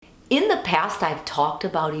past, I've talked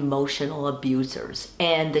about emotional abusers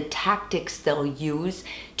and the tactics they'll use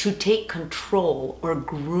to take control or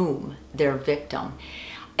groom their victim.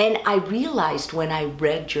 And I realized when I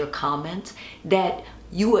read your comments that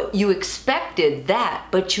you expected that,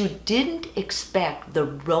 but you didn't expect the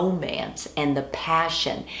romance and the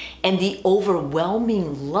passion and the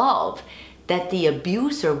overwhelming love that the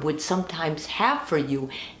abuser would sometimes have for you.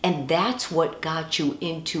 And that's what got you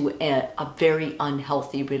into a very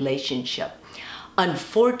unhealthy relationship.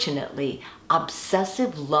 Unfortunately,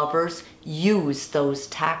 obsessive lovers use those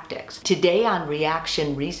tactics. Today on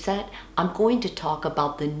Reaction Reset, I'm going to talk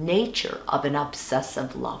about the nature of an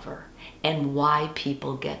obsessive lover and why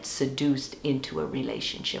people get seduced into a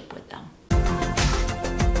relationship with them.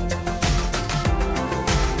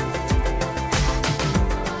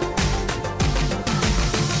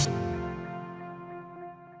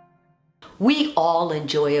 We all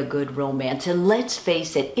enjoy a good romance, and let's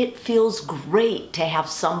face it, it feels great to have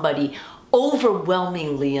somebody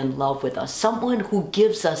overwhelmingly in love with us, someone who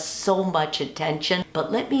gives us so much attention.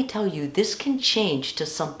 But let me tell you, this can change to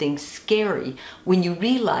something scary when you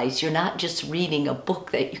realize you're not just reading a book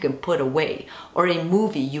that you can put away or a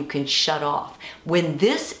movie you can shut off. When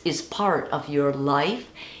this is part of your life,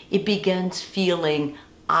 it begins feeling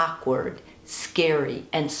awkward, scary,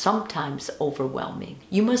 and sometimes overwhelming.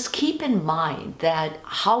 You must keep in mind that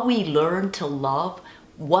how we learn to love,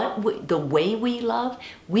 the way we love,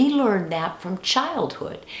 we learn that from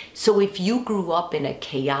childhood. So if you grew up in a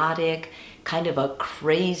chaotic, kind of a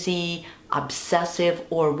crazy, obsessive,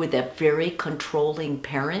 or with a very controlling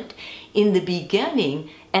parent, in the beginning,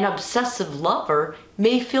 an obsessive lover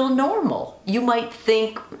may feel normal. You might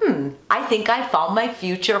think, I think I found my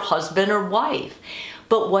future husband or wife.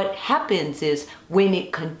 But what happens is when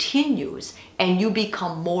it continues and you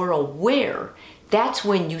become more aware, that's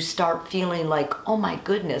when you start feeling like, oh my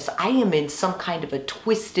goodness, I am in some kind of a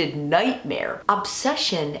twisted nightmare.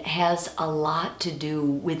 Obsession has a lot to do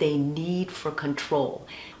with a need for control.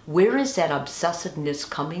 Where is that obsessiveness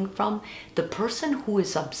coming from? The person who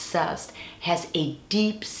is obsessed has a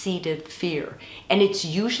deep-seated fear, and it's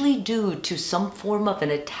usually due to some form of an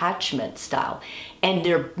attachment style. And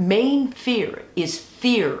their main fear is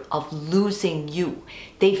fear of losing you.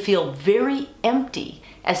 They feel very empty,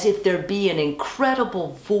 as if there'd be an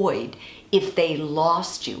incredible void if they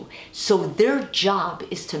lost you. So their job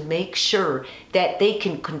is to make sure that they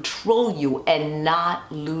can control you and not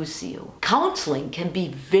lose you. Counseling can be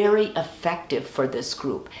very effective for this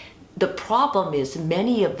group. The problem is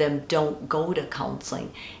many of them don't go to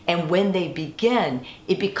counseling, and when they begin,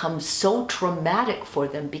 it becomes so traumatic for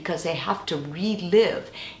them because they have to relive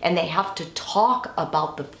and they have to talk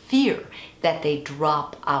about the fear that they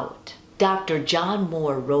drop out. Dr. John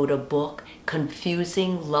Moore wrote a book,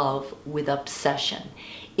 Confusing Love with Obsession.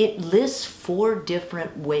 It lists 4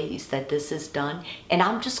 different ways that this is done, and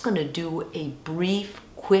I'm just going to do a brief,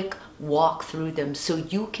 quick walk through them so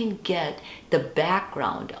you can get the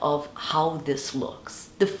background of how this looks.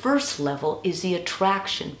 The first level is the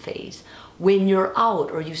attraction phase. When you're out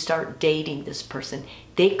or you start dating this person,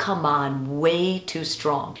 they come on way too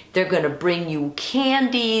strong. They're going to bring you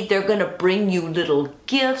candy. They're going to bring you little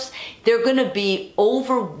gifts. They're going to be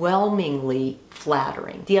overwhelmingly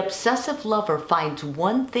flattering. The obsessive lover finds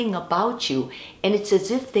one thing about you, and it's as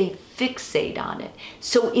if they fixate on it.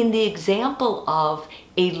 So in the example of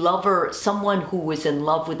a lover, someone who was in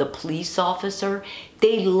love with a police officer,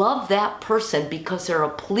 they love that person because they're a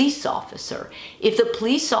police officer. If the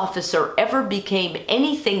police officer ever became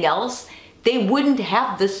anything else, they wouldn't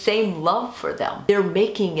have the same love for them. They're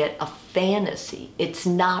making it a fantasy. It's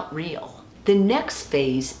not real. The next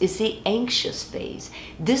phase is the anxious phase.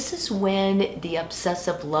 This is when the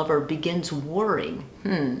obsessive lover begins worrying.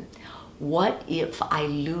 What if I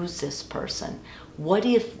lose this person? What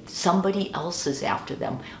if somebody else is after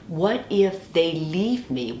them? What if they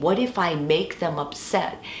leave me? What if I make them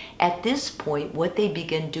upset? At this point, what they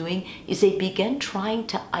begin doing is they begin trying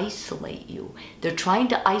to isolate you. They're trying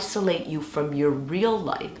to isolate you from your real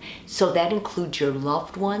life. So that includes your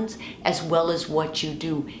loved ones as well as what you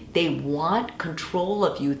do. They want control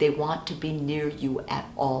of you. They want to be near you at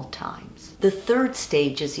all times. The third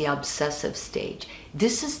stage is the obsessive stage.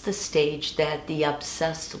 This is the stage that the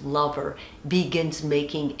obsessed lover begins begins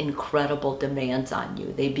making incredible demands on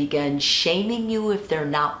you. They begin shaming you if they're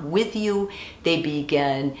not with you. They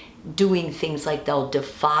begin doing things like they'll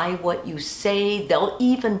defy what you say. They'll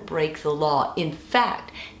even break the law. In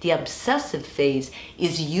fact, the obsessive phase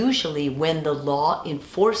is usually when the law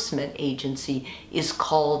enforcement agency is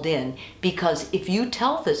called in, because if you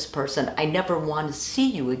tell this person, I never want to see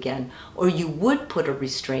you again, or you would put a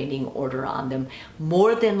restraining order on them,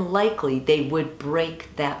 more than likely they would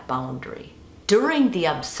break that boundary. During the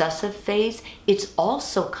obsessive phase, it's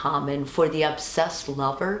also common for the obsessed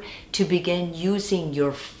lover to begin using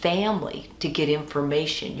your family to get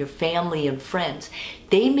information, your family and friends.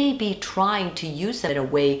 They may be trying to use it in a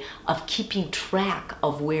way of keeping track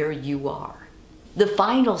of where you are. The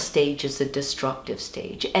final stage is a destructive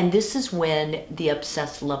stage, and this is when the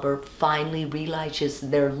obsessed lover finally realizes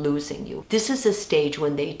they're losing you. This is a stage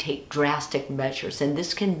when they take drastic measures, and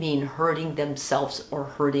this can mean hurting themselves or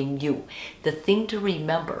hurting you. The thing to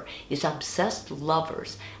remember is obsessed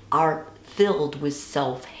lovers are filled with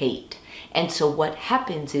self-hate. And so what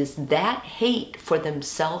happens is that hate for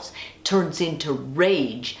themselves turns into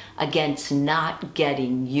rage against not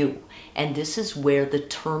getting you. And this is where the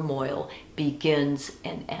turmoil begins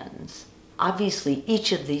and ends. Obviously,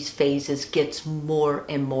 each of these phases gets more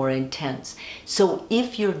and more intense. So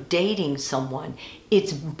if you're dating someone,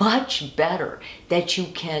 it's much better that you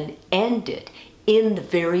can end it in the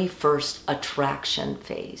very first attraction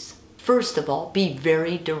phase. First of all, be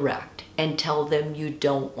very direct and tell them you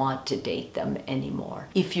don't want to date them anymore.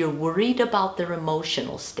 If you're worried about their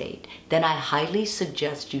emotional state, then I highly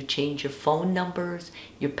suggest you change your phone numbers,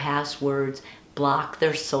 your passwords, block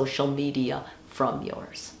their social media from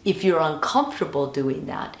yours. If you're uncomfortable doing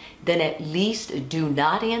that, then at least do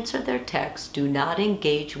not answer their texts, do not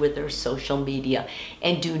engage with their social media,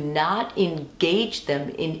 and do not engage them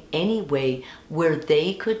in any way where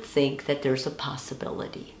they could think that there's a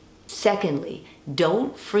possibility. Secondly,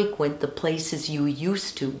 don't frequent the places you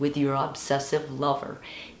used to with your obsessive lover.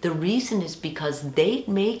 The reason is because they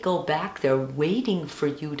may go back there waiting for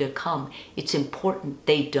you to come. It's important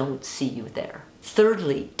they don't see you there.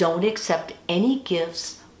 Thirdly, don't accept any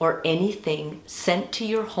gifts or anything sent to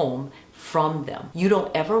your home from them. You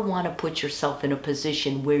don't ever want to put yourself in a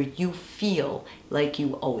position where you feel like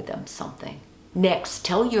you owe them something. Next,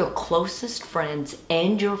 tell your closest friends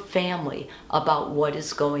and your family about what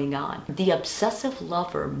is going on. The obsessive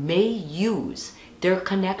lover may use their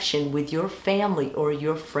connection with your family or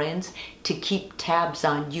your friends to keep tabs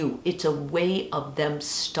on you. It's a way of them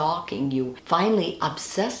stalking you. Finally,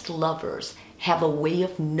 obsessed lovers have a way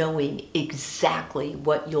of knowing exactly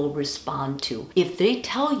what you'll respond to. If they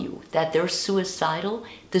tell you that they're suicidal,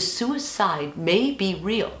 the suicide may be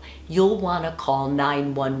real. You'll want to call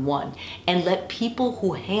 911 and let people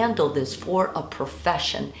who handle this for a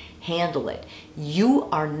profession handle it. You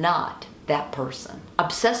are not that person.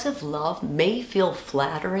 Obsessive love may feel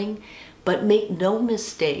flattering, but make no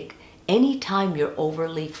mistake, anytime you're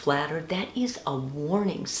overly flattered, that is a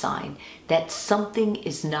warning sign that something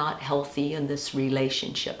is not healthy in this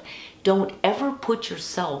relationship. Don't ever put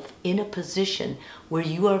yourself in a position where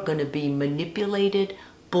you are going to be manipulated,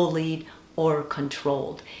 bullied, or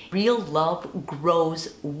controlled. Real love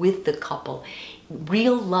grows with the couple.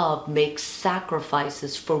 Real love makes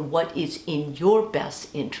sacrifices for what is in your best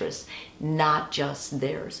interest, not just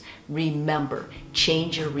theirs. Remember,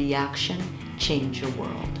 change your reaction, change your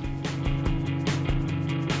world.